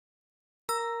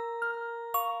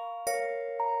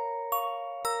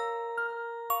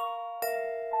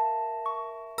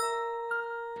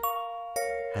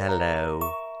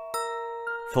Hello.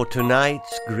 For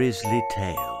tonight's grisly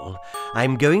tale,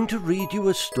 I'm going to read you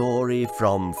a story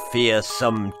from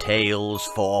Fearsome Tales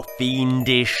for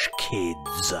Fiendish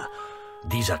Kids.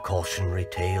 These are cautionary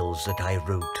tales that I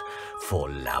wrote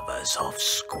for lovers of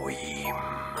squeam.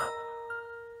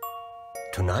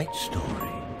 Tonight's story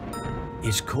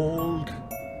is called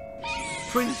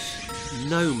Prince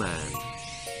Noman.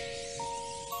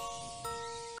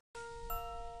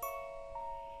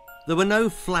 There were no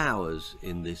flowers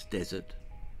in this desert,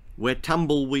 where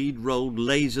tumbleweed rolled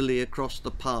lazily across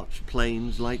the parched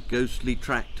plains like ghostly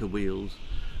tractor wheels,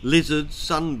 lizards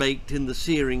sunbaked in the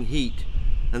searing heat,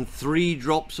 and 3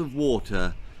 drops of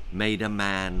water made a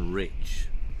man rich.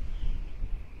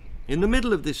 In the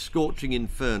middle of this scorching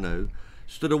inferno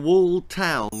stood a walled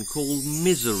town called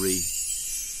Misery,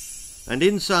 and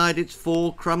inside its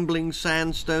 4 crumbling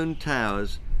sandstone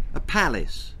towers a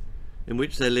palace in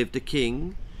which there lived a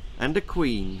king and a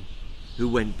queen who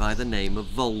went by the name of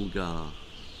Volgar.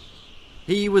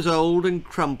 He was old and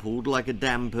crumpled like a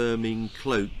damp ermine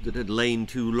cloak that had lain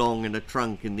too long in a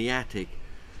trunk in the attic,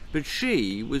 but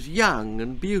she was young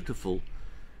and beautiful,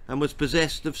 and was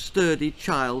possessed of sturdy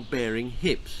childbearing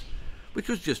hips, which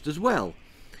was just as well,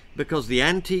 because the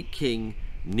antique king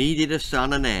needed a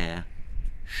son and heir,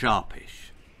 sharpish.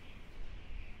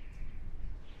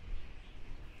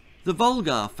 The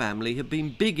Volgar family had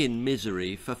been big in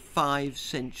Misery for 5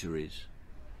 centuries.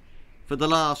 For the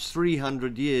last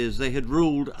 300 years they had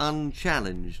ruled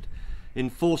unchallenged,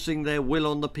 enforcing their will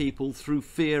on the people through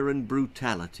fear and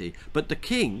brutality. But the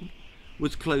king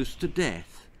was close to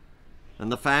death,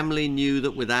 and the family knew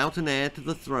that without an heir to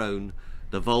the throne,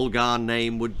 the Volgar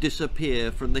name would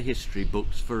disappear from the history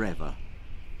books forever,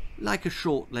 like a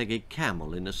short-legged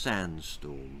camel in a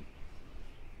sandstorm.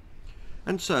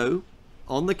 And so,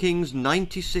 on the king's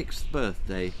 96th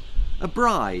birthday, a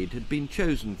bride had been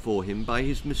chosen for him by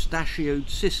his mustachioed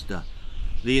sister,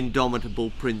 the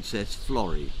indomitable Princess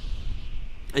Florrie.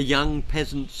 A young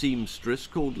peasant seamstress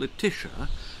called Letitia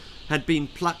had been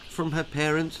plucked from her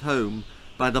parents' home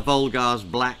by the Volgar's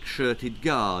black-shirted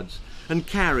guards and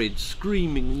carried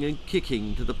screaming and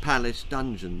kicking to the palace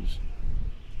dungeons.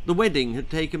 The wedding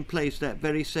had taken place that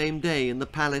very same day in the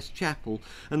palace chapel,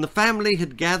 and the family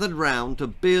had gathered round to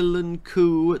bill and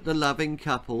coo at the loving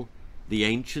couple, the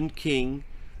ancient king,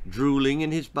 drooling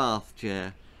in his bath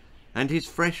chair, and his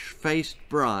fresh-faced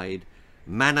bride,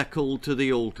 manacled to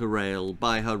the altar rail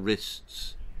by her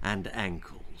wrists and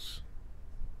ankles.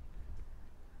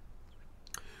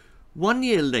 1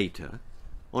 year later,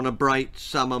 on a bright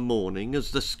summer morning,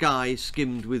 as the sky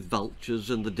skimmed with vultures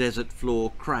and the desert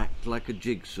floor cracked like a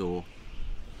jigsaw,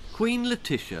 Queen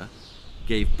Letitia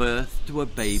gave birth to a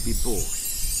baby boy.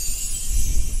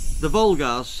 The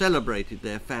Volgars celebrated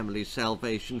their family's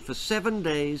salvation for 7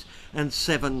 days and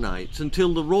 7 nights,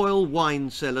 until the royal wine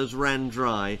cellars ran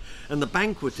dry and the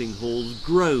banqueting halls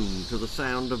groaned to the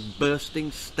sound of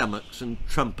bursting stomachs and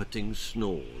trumpeting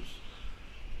snores.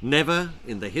 Never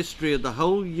in the history of the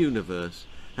whole universe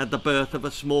had the birth of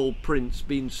a small prince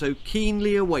been so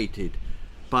keenly awaited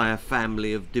by a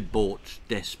family of debauched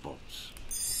despots.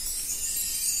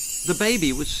 The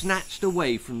baby was snatched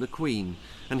away from the queen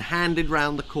and handed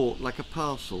round the court like a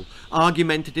parcel.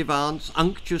 Argumentative aunts,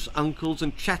 unctuous uncles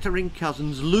and chattering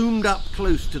cousins loomed up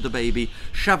close to the baby,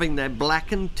 shoving their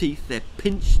blackened teeth, their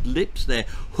pinched lips, their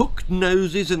hooked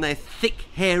noses and their thick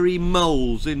hairy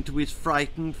moles into his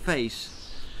frightened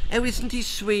face. "Oh, isn't he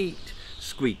sweet?"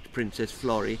 squeaked Princess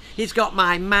Florrie. "He's got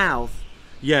my mouth."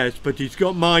 "Yes, but he's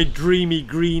got my dreamy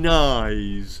green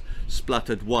eyes,"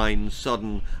 spluttered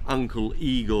wine-sodden Uncle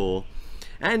Igor.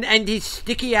 And his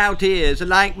sticky out ears are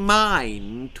like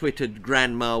mine," twittered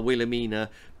Grandma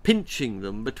Wilhelmina, pinching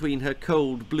them between her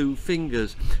cold blue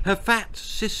fingers. Her fat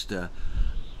sister,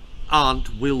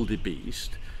 Aunt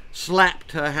Wildebeest,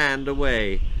 slapped her hand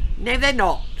away. "No, they're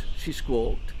not," she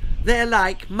squawked. "They're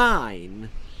like mine."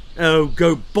 "Oh,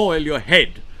 go boil your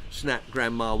head," snapped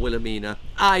Grandma Wilhelmina.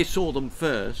 "I saw them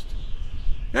first."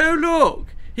 "Oh,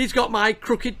 look, he's got my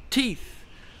crooked teeth,"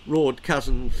 roared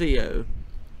Cousin Theo.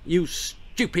 "You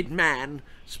stupid man,"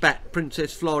 spat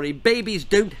Princess Florrie. "Babies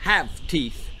don't have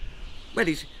teeth." "Well,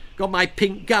 he's got my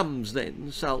pink gums then,"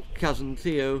 sulked Cousin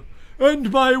Theo.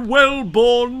 "And my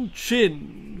well-born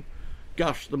chin,"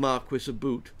 gushed the Marquis of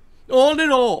Boot. "All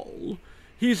in all,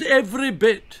 he's every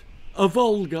bit a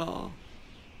Volgar."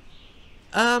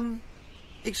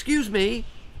 Excuse me,"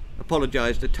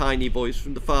 apologised a tiny voice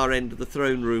from the far end of the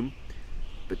throne room,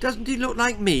 "but doesn't he look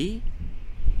like me?"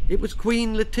 It was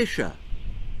Queen Letitia.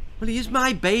 "Well, he is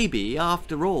my baby,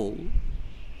 after all."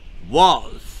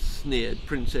 "Was," sneered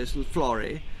Princess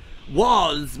Florrie.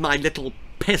 "Was, my little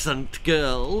peasant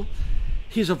girl.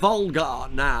 He's a vulgar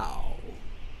now."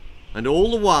 And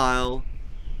all the while,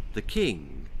 the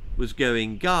king was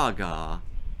going gaga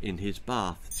in his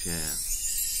bath chair.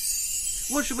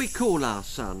 "What shall we call our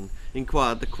son?"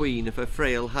 inquired the queen of her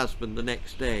frail husband the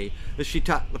next day, as she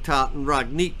tucked the tartan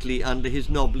rug neatly under his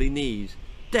knobbly knees.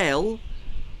 "Dell?"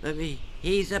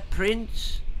 "He's a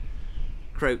prince,"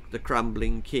 croaked the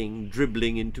crumbling king,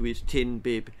 dribbling into his tin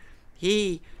bib.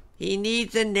 He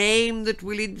needs a name that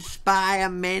will inspire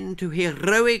men to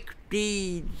heroic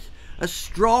deeds, a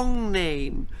strong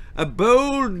name, a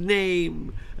bold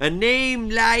name, a name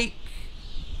like—"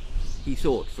 He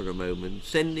thought for a moment,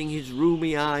 sending his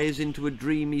rheumy eyes into a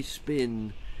dreamy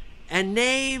spin. "A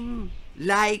name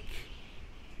like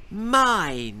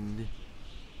mine."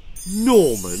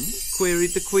 "Norman?"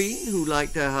 queried the queen, who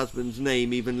liked her husband's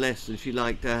name even less than she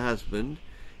liked her husband.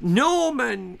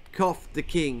 "Norman," coughed the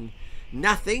king.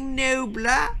 "Nothing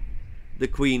nobler," the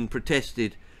queen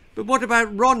protested. "But what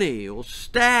about Ronnie or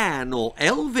Stan or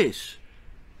Elvis?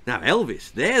 Now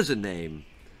Elvis, there's a name."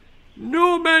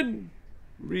 "Norman,"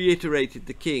 reiterated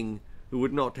the king, who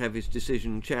would not have his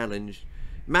decision challenged.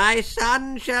 "My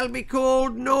son shall be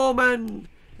called Norman,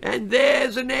 and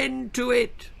there's an end to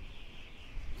it."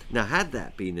 Now, had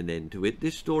that been an end to it,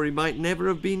 this story might never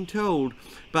have been told.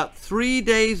 But 3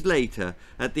 days later,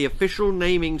 at the official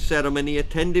naming ceremony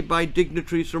attended by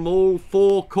dignitaries from all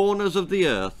 4 corners of the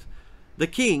earth, the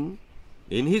king,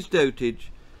 in his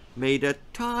dotage, made a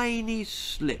tiny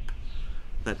slip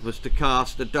that was to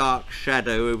cast a dark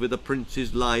shadow over the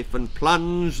prince's life and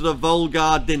plunge the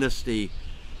vulgar dynasty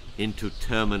into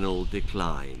terminal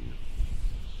decline.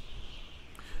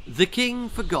 The king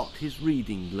forgot his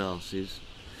reading glasses.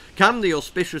 Come the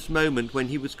auspicious moment when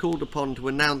he was called upon to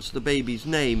announce the baby's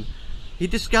name, he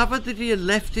discovered that he had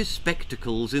left his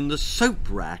spectacles in the soap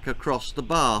rack across the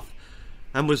bath,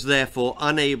 and was therefore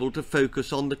unable to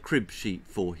focus on the crib sheet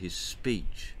for his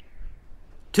speech.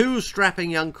 2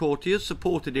 strapping young courtiers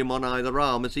supported him on either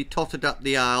arm as he tottered up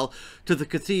the aisle to the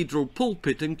cathedral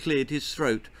pulpit and cleared his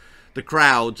throat. The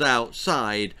crowds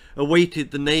outside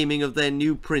awaited the naming of their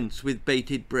new prince with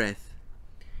bated breath.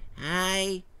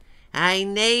 I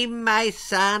name my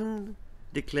son,"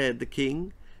 declared the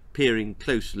king, peering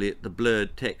closely at the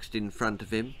blurred text in front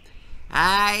of him.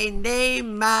 "I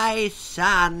name my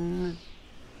son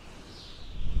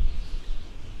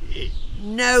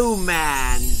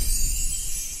Noman."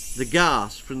 The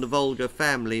gasp from the vulgar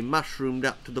family mushroomed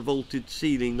up to the vaulted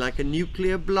ceiling like a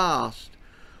nuclear blast.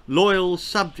 Loyal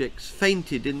subjects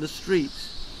fainted in the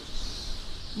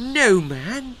streets.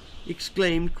 "Noman!"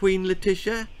 exclaimed Queen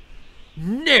Letitia.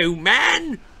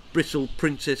 "Noman!" bristled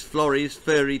Princess Florrie's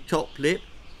furry top lip.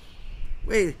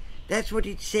 "Well, that's what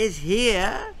it says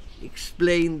here,"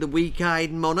 explained the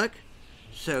weak-eyed monarch.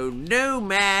 "So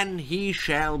Noman he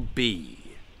shall be."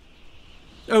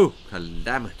 Oh,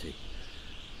 calamity!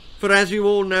 For as you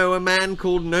all know, a man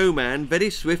called Noman very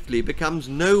swiftly becomes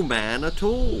no man at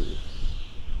all.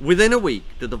 Within a week,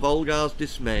 to the vulgar's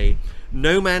dismay,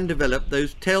 Noman developed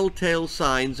those telltale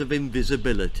signs of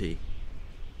invisibility.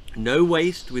 No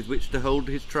waist with which to hold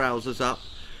his trousers up,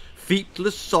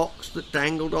 feetless socks that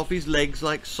dangled off his legs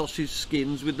like sausage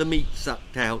skins with the meat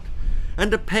sucked out,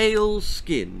 and a pale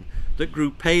skin that grew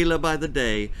paler by the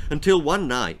day, until one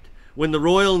night, when the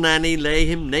royal nanny lay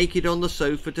him naked on the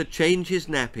sofa to change his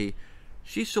nappy,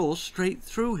 she saw straight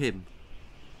through him,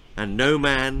 and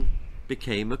Noman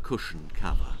became a cushion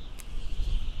cover.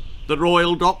 The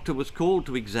royal doctor was called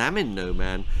to examine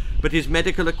Noman, but his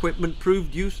medical equipment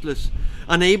proved useless.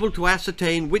 Unable to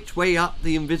ascertain which way up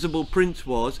the invisible prince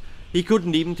was, he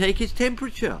couldn't even take his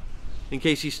temperature, in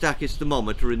case he stuck his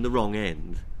thermometer in the wrong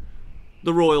end.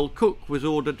 The royal cook was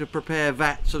ordered to prepare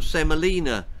vats of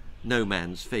semolina,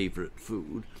 Noman's favourite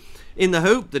food, in the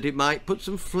hope that it might put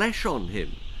some flesh on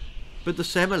him. But the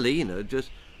semolina just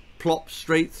plopped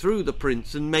straight through the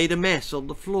prince and made a mess on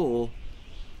the floor.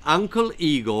 Uncle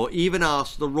Igor even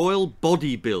asked the royal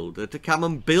bodybuilder to come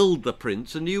and build the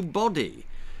prince a new body.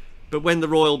 But when the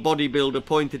royal bodybuilder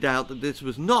pointed out that this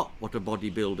was not what a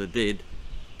bodybuilder did,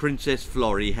 Princess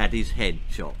Florrie had his head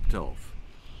chopped off.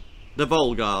 The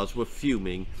vulgars were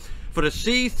fuming, for a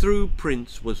see-through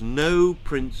prince was no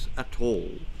prince at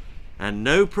all, and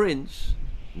no prince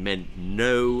meant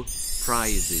no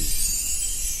prizes.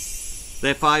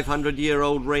 Their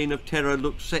 500-year-old reign of terror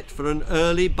looked set for an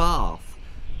early bath.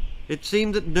 It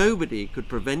seemed that nobody could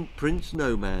prevent Prince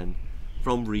Noman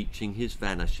from reaching his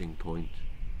vanishing point.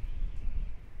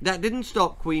 That didn't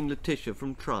stop Queen Letitia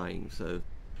from trying, though.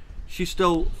 She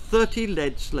stole 30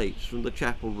 lead slates from the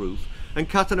chapel roof and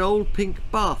cut an old pink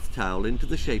bath towel into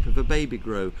the shape of a baby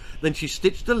grow. Then she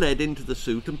stitched the lead into the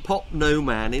suit and popped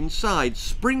Noman inside,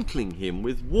 sprinkling him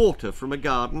with water from a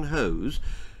garden hose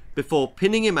before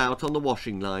pinning him out on the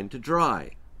washing line to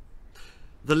dry.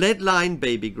 The lead-lined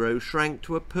baby grow shrank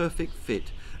to a perfect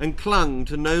fit and clung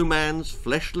to Noman's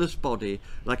fleshless body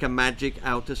like a magic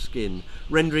outer skin,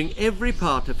 rendering every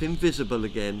part of him visible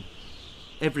again.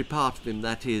 Every part of him,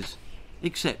 that is,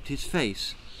 except his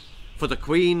face. For the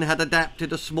Queen had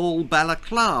adapted a small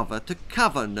balaclava to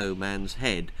cover Noman's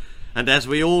head, and as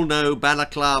we all know,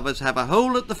 balaclavas have a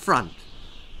hole at the front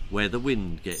where the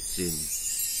wind gets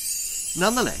in.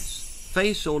 Nonetheless,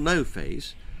 face or no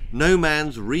face,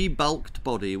 Noman's rebulked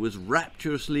body was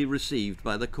rapturously received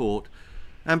by the court,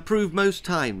 and proved most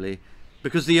timely,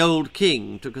 because the old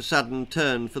king took a sudden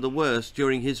turn for the worse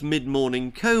during his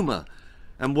mid-morning coma,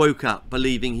 and woke up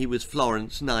believing he was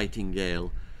Florence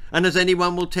Nightingale. And as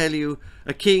anyone will tell you,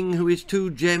 a king who is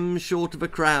 2 gems short of a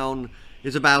crown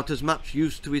is about as much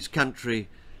use to his country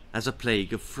as a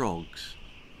plague of frogs.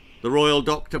 The royal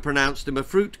doctor pronounced him a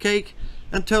fruitcake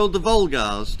and told the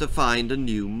Vulgars to find a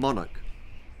new monarch.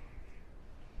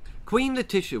 Queen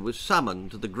Letitia was summoned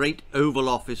to the great Oval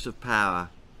Office of Power.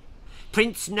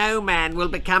 "Prince Noman will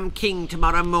become king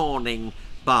tomorrow morning,"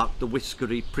 barked the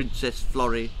whiskery Princess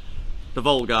Florrie. The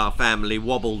Vulgar family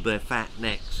wobbled their fat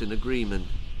necks in agreement.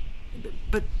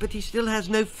 But he still has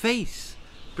no face,"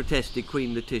 protested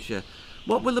Queen Letitia.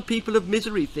 "What will the people of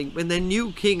Misery think when their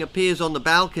new king appears on the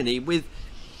balcony with,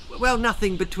 well,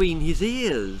 nothing between his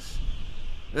ears?"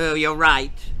 "Oh, you're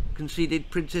right,"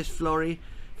 conceded Princess Florrie.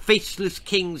 "Faceless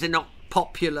kings are not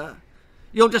popular.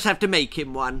 You'll just have to make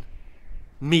him one."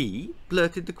 "Me?"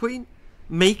 blurted the Queen.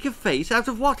 "Make a face? Out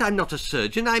of what? I'm not a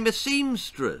surgeon, I'm a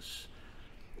seamstress."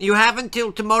 "You have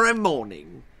until tomorrow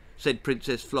morning," said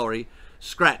Princess Florrie,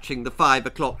 scratching the 5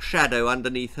 o'clock shadow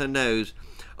underneath her nose,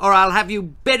 "or I'll have you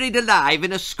buried alive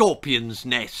in a scorpion's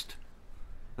nest."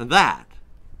 And that,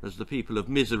 as the people of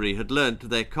Misery had learned to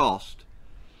their cost,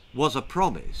 was a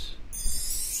promise.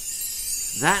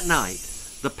 That night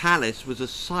the palace was as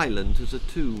silent as a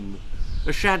tomb.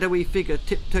 A shadowy figure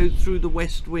tiptoed through the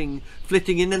west wing,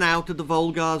 flitting in and out of the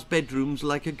Vulgar's bedrooms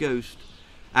like a ghost.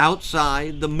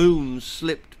 Outside, the moon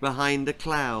slipped behind a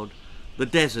cloud. The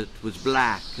desert was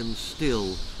black and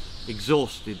still,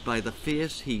 exhausted by the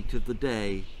fierce heat of the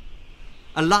day.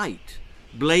 A light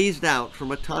blazed out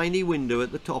from a tiny window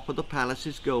at the top of the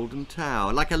palace's golden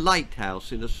tower, like a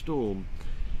lighthouse in a storm.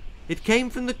 It came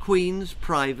from the Queen's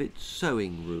private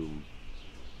sewing room.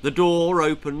 The door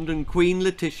opened and Queen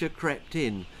Letitia crept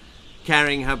in,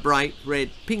 carrying her bright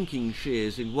red pinking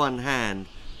shears in one hand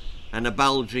and a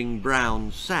bulging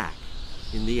brown sack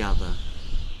in the other.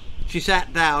 She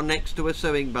sat down next to a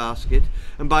sewing basket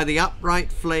and by the upright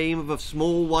flame of a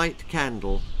small white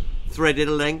candle threaded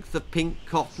a length of pink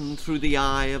cotton through the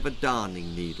eye of a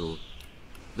darning needle.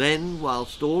 Then,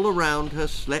 whilst all around her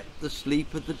slept the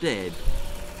sleep of the dead,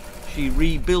 she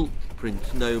rebuilt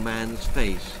Prince Noman's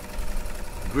face.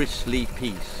 Grisly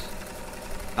Peace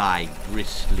by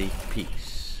Grisly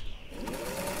Peace.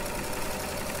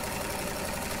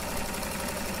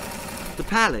 The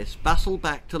palace bustled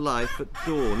back to life at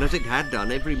dawn, as it had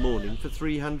done every morning for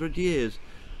 300 years.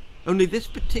 Only this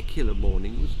particular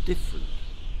morning was different.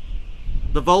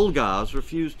 The Vulgars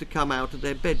refused to come out of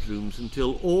their bedrooms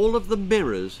until all of the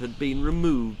mirrors had been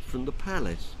removed from the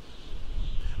palace.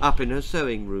 Up in her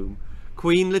sewing room,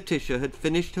 Queen Letitia had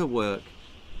finished her work,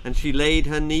 and she laid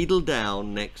her needle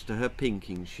down next to her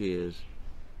pinking shears.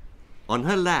 On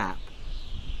her lap,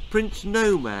 Prince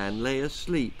Noman lay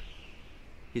asleep,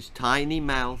 his tiny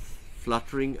mouth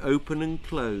fluttering open and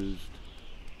closed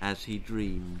as he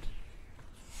dreamed.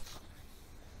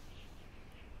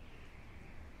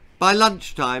 By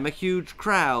lunchtime, a huge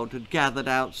crowd had gathered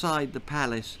outside the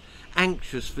palace,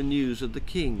 anxious for news of the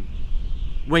king.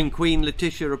 When Queen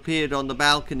Letitia appeared on the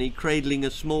balcony, cradling a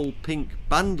small pink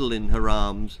bundle in her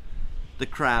arms, the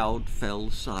crowd fell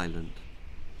silent.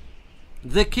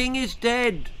 "The king is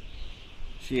dead,"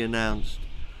 she announced.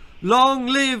 "Long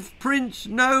live Prince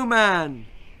Noman!"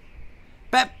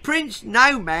 "But Prince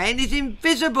Noman is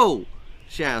invisible,"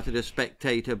 shouted a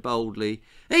spectator boldly.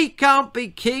 "He can't be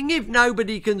king if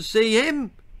nobody can see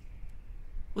him."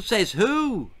 "Well, says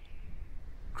who?"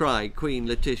 cried Queen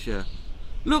Letitia.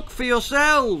 "Look for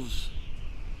yourselves."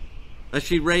 As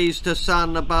she raised her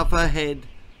son above her head,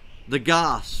 the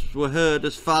gasps were heard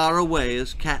as far away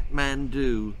as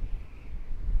Kathmandu.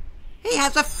 "He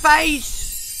has a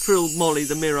face," trilled Molly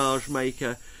the Mirage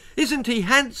Maker. "Isn't he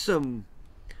handsome?"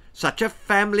 "Such a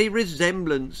family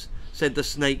resemblance," said the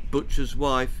snake butcher's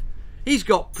wife. He's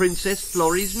got Princess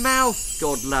Florrie's mouth,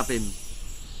 God love him.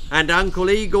 And Uncle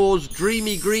Igor's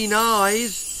dreamy green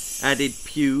eyes, added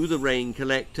Pew, the rain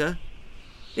collector.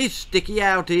 His sticky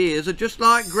out ears are just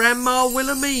like Grandma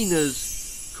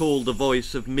Wilhelmina's, called the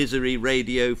voice of Misery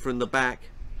Radio from the back.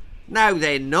 No,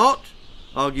 they're not,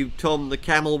 argued Tom, the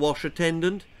camel wash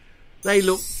attendant. They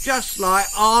look just like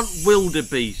Aunt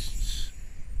Wildebeest's.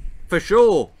 For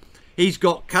sure, he's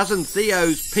got Cousin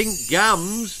Theo's pink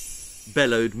gums,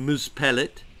 bellowed Ms.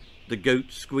 Pellet, the goat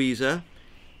squeezer.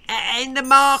 And the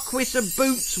Marquis of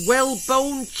Boots'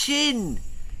 well-born chin,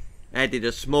 added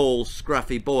a small,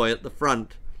 scruffy boy at the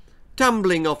front,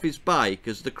 tumbling off his bike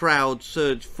as the crowd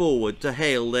surged forward to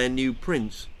hail their new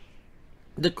prince.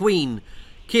 The Queen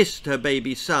kissed her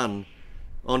baby son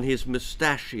on his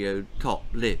mustachioed top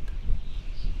lip.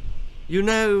 You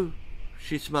know,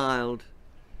 she smiled,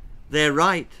 they're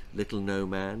right, little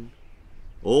Noman.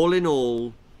 All in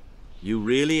all, you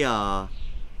really are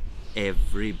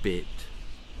every bit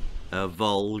a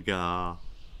vulgar.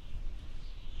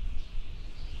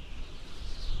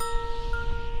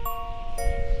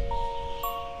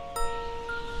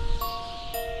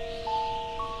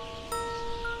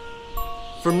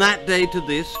 From that day to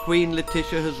this, Queen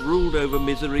Letitia has ruled over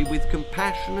Misery with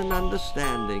compassion and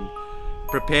understanding,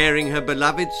 preparing her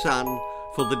beloved son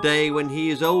for the day when he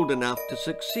is old enough to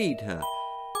succeed her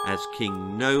as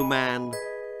King Noman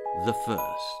the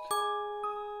First.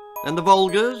 And the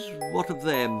Vulgars, what of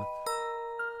them?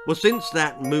 Well, since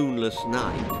that moonless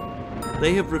night,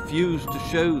 they have refused to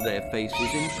show their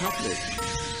faces in public.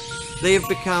 They have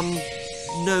become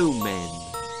no men,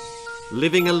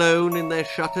 living alone in their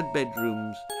shuttered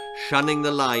bedrooms, shunning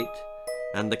the light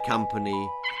and the company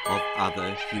of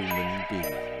other human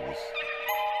beings.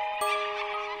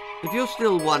 If you're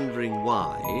still wondering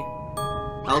why,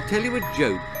 I'll tell you a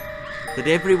joke that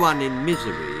everyone in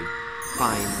Misery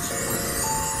finds funny.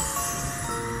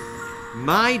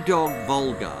 My dog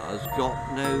Volgar's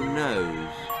got no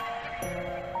nose.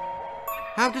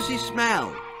 How does he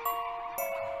smell?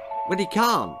 Well, he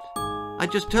can't. I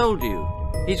just told you,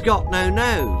 he's got no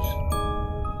nose.